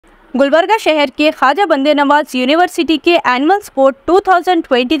गुलबर्गा शहर के ख्वाजा बंदे नवाज यूनिवर्सिटी के एनुअल स्पोर्ट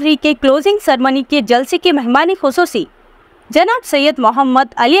 2023 के क्लोजिंग सेरेमनी के जलसे की मेहमानी खुसूसी जनाब सैयद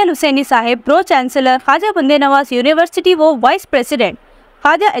मोहम्मद अली अल हुसैनी साहिब, प्रो चांसलर ख्वाजा बंदे नवाज यूनिवर्सिटी व vice president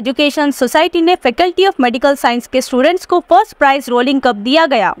Khwaja education society ने फैकल्टी ऑफ मेडिकल साइंस के स्टूडेंट्स को फर्स्ट प्राइज रोलिंग कप दिया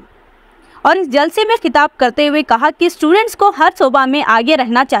गया और इस जलसे में खिताब करते हुए कहा कि स्टूडेंट्स को हर शोबा में आगे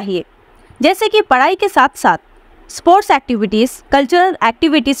रहना चाहिए, जैसे कि पढ़ाई के साथ साथ स्पोर्ट्स एक्टिविटीज़, कल्चरल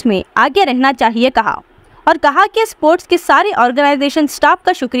एक्टिविटीज़ में आगे रहना चाहिए और कहा कि स्पोर्ट्स के सारे ऑर्गेनाइजेशन स्टाफ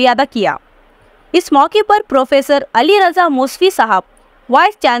का शुक्रिया अदा किया। इस मौके पर प्रोफेसर अली रज़ा मूसवी साहब,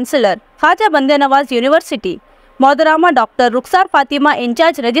 वाइस चांसलर ख्वाजा बंदे नवाज यूनिवर्सिटी, मोहतरमा डॉक्टर रुखसार फातिमा,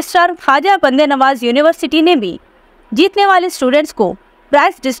 इंचार्ज रजिस्ट्रार ख्वाजा बंदे नवाज यूनिवर्सिटी ने भी जीतने वाले स्टूडेंट्स को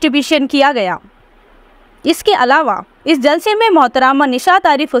प्राइज डिस्ट्रीब्यूशन किया गया। इसके अलावा इस जलसे में मोहतरमा Nishat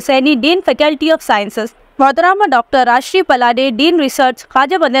Arif Husaini, dean faculty of sciences, मोहतरमा डॉक्टर राष्ट्रीय पलाडे, डीन रिसर्च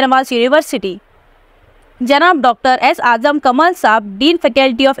ख्वाजा बंदे नवाज यूनिवर्सिटी, जनाब डॉक्टर एस आजम कमल साहब, dean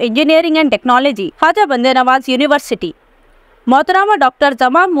faculty of engineering and technology Khwaja बंदे नवाज यूनिवर्सिटी, मोहतरमा doctor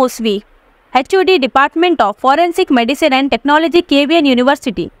जमाम Moosvi, HOD department of forensic medicine and technology KBN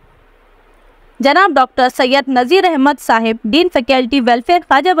university, जनाब डॉक्टर सैयद नज़ीर Ahmad Sahib, dean faculty welfare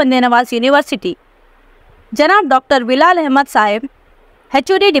Khwaja बंदे Nawaz university, जनाब doctor Bilal Ahmad Sahib,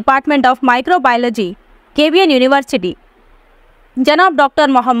 HOD department of microbiology KBN university, जनाब doctor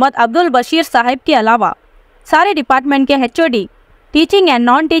Mohammad Abdul Bashir Sahib के अलावा सारे डिपार्टमेंट के HOD, teaching and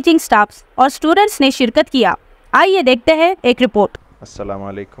non teaching staffs और स्टूडेंट्स ने शिरकत किया। आइए देखते हैं एक report. Assalamu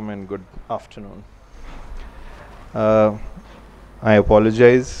alaikum and good afternoon. I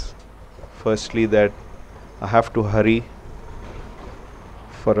apologize firstly that I have to hurry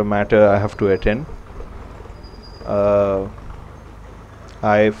for a matter I have to attend.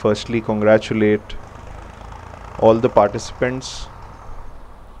 I firstly congratulate all the participants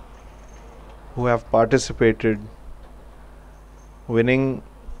who have participated. Winning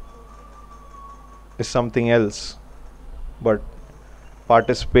is something else, but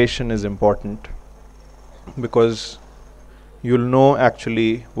participation is important because you'll know actually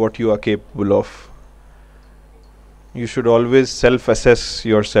what you are capable of. You should always self-assess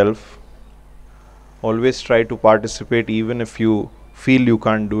yourself. Always try to participate, even if you feel you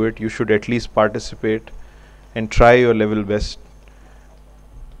can't do it. You should at least participate and try your level best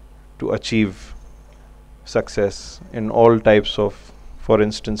to achieve success in all types of, for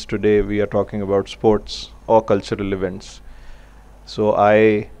instance, today we are talking about sports or cultural events. So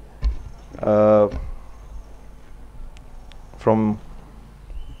I from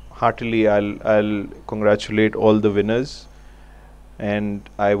heartily I'll congratulate all the winners, and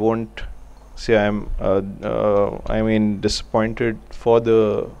I won't say I'm disappointed for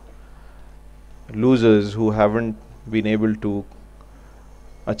the losers who haven't been able to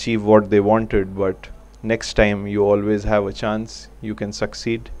achieve what they wanted, but next time you always have a chance. You can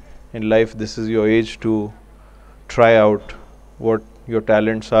succeed in life. This is your age to try out what your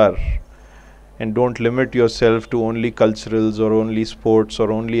talents are, and don't limit yourself to only culturals or only sports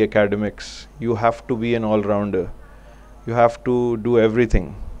or only academics. You have to be an all-rounder. You have to do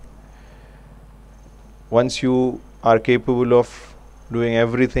everything. Once you are capable of doing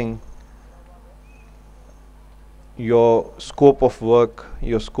everything, your scope of work,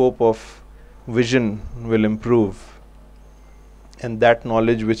 your scope of vision will improve, and that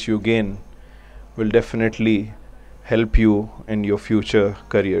knowledge which you gain will definitely help you in your future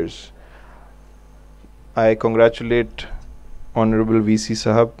careers. I congratulate Honorable VC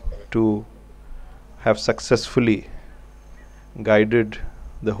Sahab to have successfully guided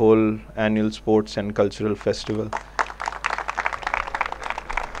the whole annual sports and cultural festival.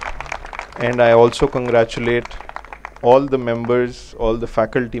 And I also congratulate all the members, all the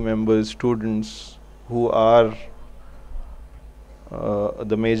faculty members, students who are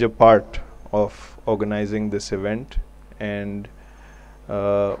the major part of organizing this event, and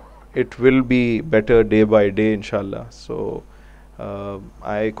it will be better day by day, inshallah. So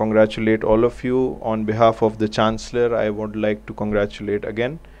I congratulate all of you. On behalf of the Chancellor, I would like to congratulate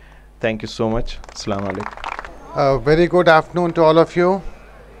again. Thank you so much. Assalamu alaikum. Very good afternoon to all of you.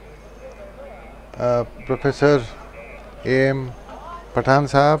 Professor A.M. Pathan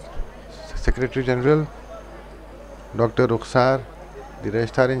Sahab, Secretary General, Dr. Rukhsar, the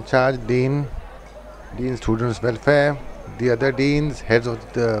Registrar in Charge, Dean Students Welfare, the other deans, heads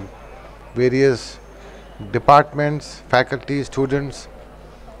of the various departments, faculty, students,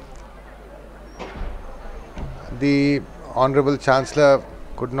 the Honorable Chancellor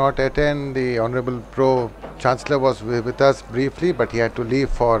could not attend. The Honorable Pro Chancellor was with us briefly, but he had to leave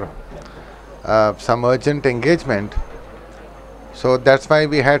for some urgent engagement. So that's why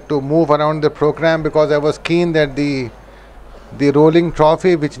we had to move around the program, because I was keen that the rolling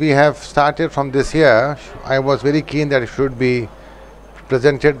trophy which we have started from this year, I was very keen that it should be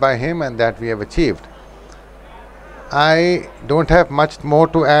presented by him, and that we have achieved. I don't have much more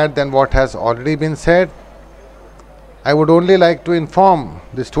to add than what has already been said. I would only like to inform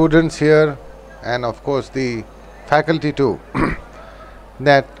the students here, and of course the faculty too,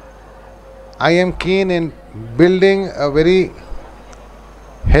 that I am keen in building a very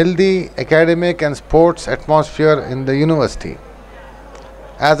healthy academic and sports atmosphere in the university.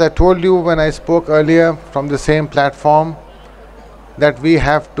 As I told you when I spoke earlier from the same platform, that we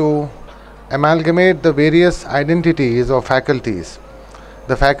have to amalgamate the various identities of faculties.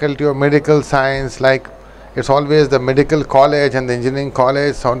 The faculty of medical science, like it's always the medical college and the engineering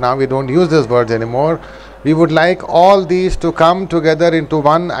college, so now we don't use those words anymore. We would like all these to come together into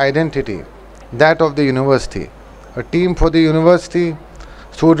one identity, that of the university. A team for the university,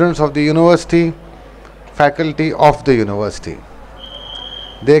 students of the university, faculty of the university.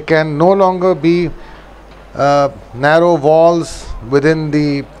 There can no longer be narrow walls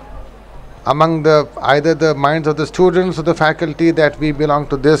within among either the minds of the students or the faculty, that we belong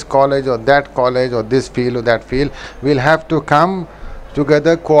to this college or this field or that field. We'll have to come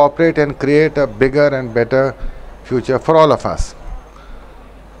together, cooperate, and create a bigger and better future for all of us.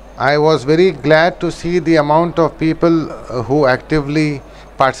 I was very glad to see the amount of people who actively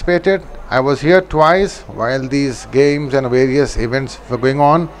participated. I was here twice while these games and various events were going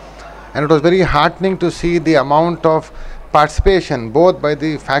on, and it was very heartening to see the amount of participation both by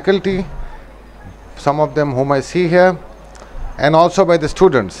the faculty, some of them whom I see here, and also by the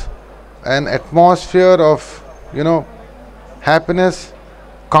students. An atmosphere of, happiness,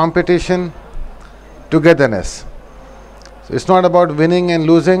 competition, togetherness. So it's not about winning and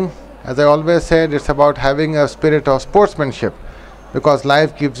losing. As I always said, it's about having a spirit of sportsmanship, because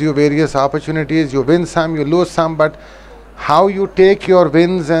life gives you various opportunities. You win some, you lose some, but how you take your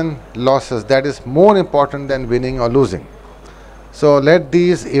wins and losses, that is more important than winning or losing. So let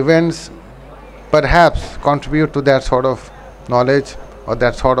these events perhaps contribute to that sort of knowledge or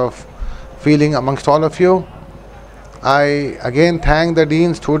that sort of feeling amongst all of you. I again thank the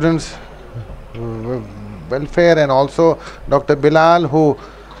Dean, Students Welfare, and also Dr. Bilal, who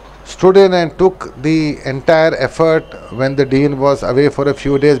stood in and took the entire effort when the Dean was away for a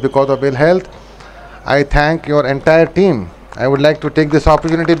few days because of ill health. I thank your entire team. I would like to take this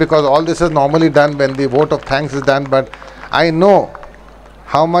opportunity, because all this is normally done when the vote of thanks is done, but I know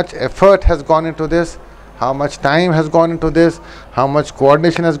how much effort has gone into this, how much time has gone into this, how much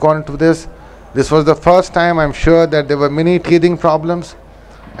coordination has gone into this. This was the first time, I'm sure, that there were many teething problems,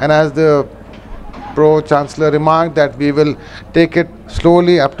 and as the Pro-Chancellor remarked, that we will take it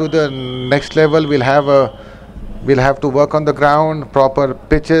slowly up to the next level. We'll have to work on the ground, proper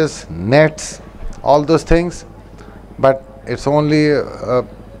pitches, nets, all those things, but it's only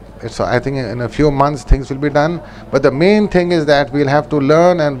I think in a few months things will be done. But the main thing is that we'll have to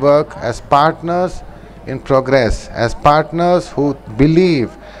learn and work as partners in progress, as partners who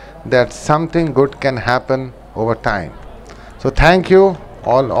believe that something good can happen over time. So thank you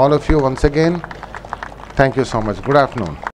all of you once again. Thank you so much. Good afternoon.